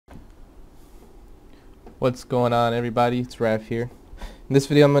What's going on, everybody? It's Raf here. In this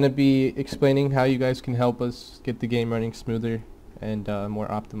video I'm going to be explaining how you guys can help us get the game running smoother and more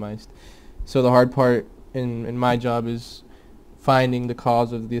optimized. So the hard part in my job is finding the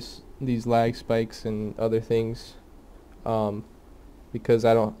cause of these lag spikes and other things, because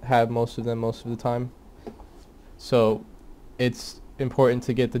I don't have most of them most of the time. So it's important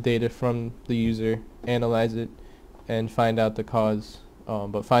to get the data from the user, analyze it, and find out the cause.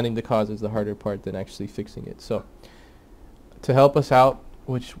 But finding the cause is the harder part than actually fixing it. So to help us out,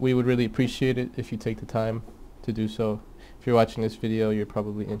 which we would really appreciate it if you take the time to do so. If you're watching this video, you're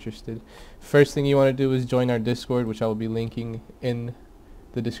probably interested. First thing you want to do is join our Discord, which I will be linking in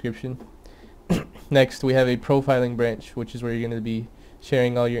the description. Next, we have a profiling branch, which is where you're going to be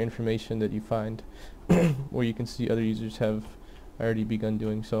sharing all your information that you find, where you can see other users have already begun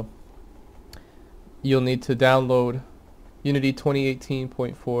doing so. You'll need to download Unity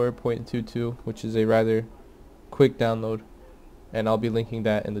 2018.4.22, which is a rather quick download, and I'll be linking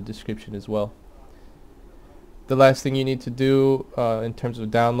that in the description as well. The last thing you need to do in terms of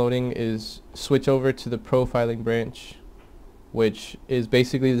downloading is switch over to the profiling branch, which is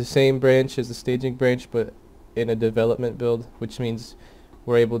basically the same branch as the staging branch but in a development build, which means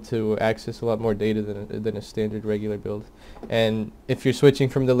we're able to access a lot more data than a standard regular build. And if you're switching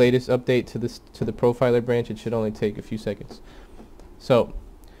from the latest update to the profiler branch, it should only take a few seconds. So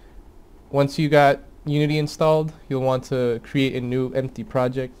once you got Unity installed, you'll want to create a new empty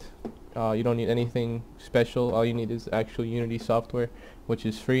project. You don't need anything special. All you need is actual Unity software, which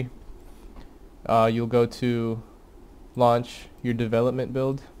is free. You'll go to launch your development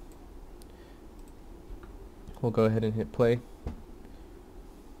build. We'll go ahead and hit play.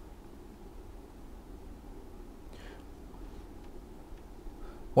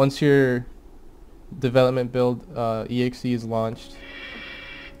 Once your development build exe is launched,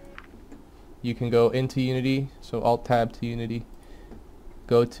 you can go into Unity, so Alt-Tab to Unity,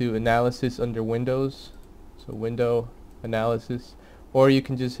 go to Analysis under Windows, so Window Analysis, or you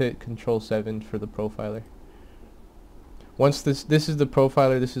can just hit Control-7 for the profiler. Once this is the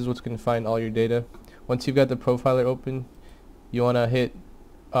profiler, this is what's going to find all your data. Once you've got the profiler open, you want to hit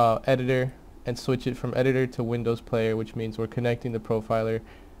Editor and switch it from Editor to Windows Player, which means we're connecting the profiler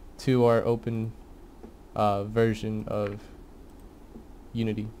to our open version of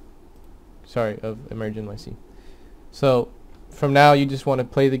Unity. Sorry, of EmergeNYC. So from now you just want to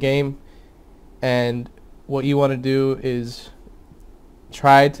play the game, and what you want to do is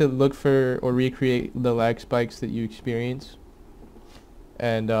try to look for or recreate the lag spikes that you experience,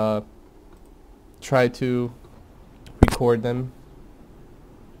 and try to record them.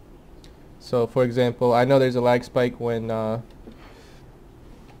 So for example, I know there's a lag spike when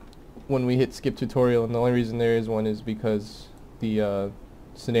we hit skip tutorial, and the only reason there is one is because the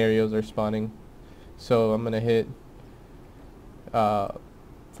scenarios are spawning. So I'm gonna hit for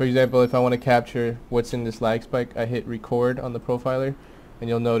example, if I want to capture what's in this lag spike, I hit record on the profiler, and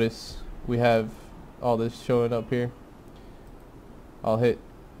you'll notice we have all this showing up here. I'll hit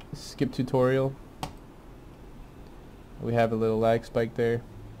skip tutorial. We have a little lag spike there.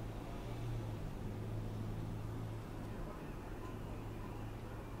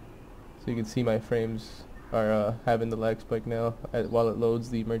 So you can see my frames are having the lag spike now while it loads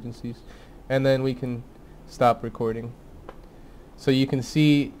the emergencies. And then we can stop recording. So you can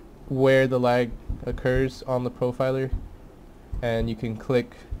see where the lag occurs on the profiler, and you can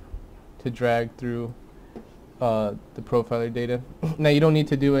click to drag through the profiler data. Now you don't need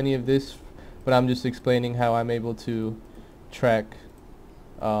to do any of this, but I'm just explaining how I'm able to track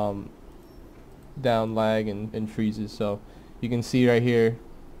down lag and freezes. So you can see right here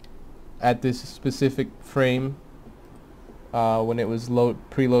at this specific frame, when it was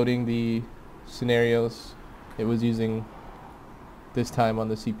preloading the scenarios, it was using this time on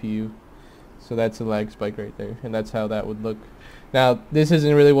the CPU. So that's a lag spike right there, and that's how that would look. Now this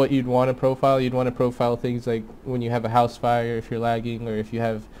isn't really what you'd want to profile. You'd want to profile things like when you have a house fire, if you're lagging, or if you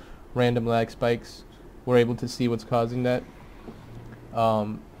have random lag spikes. We're able to see what's causing that.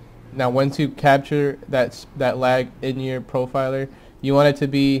 Now once you capture that lag in your profiler, you want it to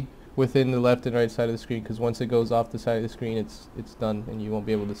be within the left and right side of the screen, because once it goes off the side of the screen, it's done and you won't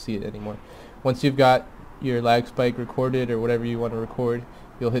be able to see it anymore. Once you've got your lag spike recorded or whatever you want to record,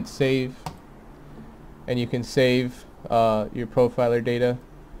 you'll hit save, and you can save your profiler data.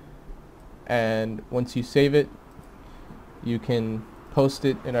 And once you save it, you can post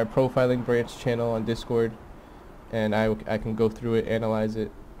it in our profiling branch channel on Discord, and I can go through it, analyze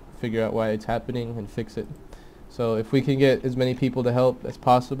it, figure out why it's happening, and fix it. So if we can get as many people to help as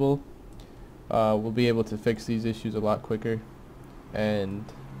possible, we'll be able to fix these issues a lot quicker and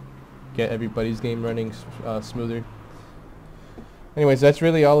get everybody's game running smoother. Anyways, that's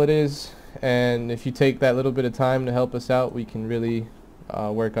really all it is, and if you take that little bit of time to help us out, we can really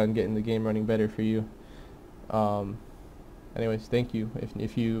work on getting the game running better for you. Anyways, thank you.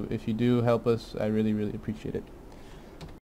 If you do help us, I really appreciate it.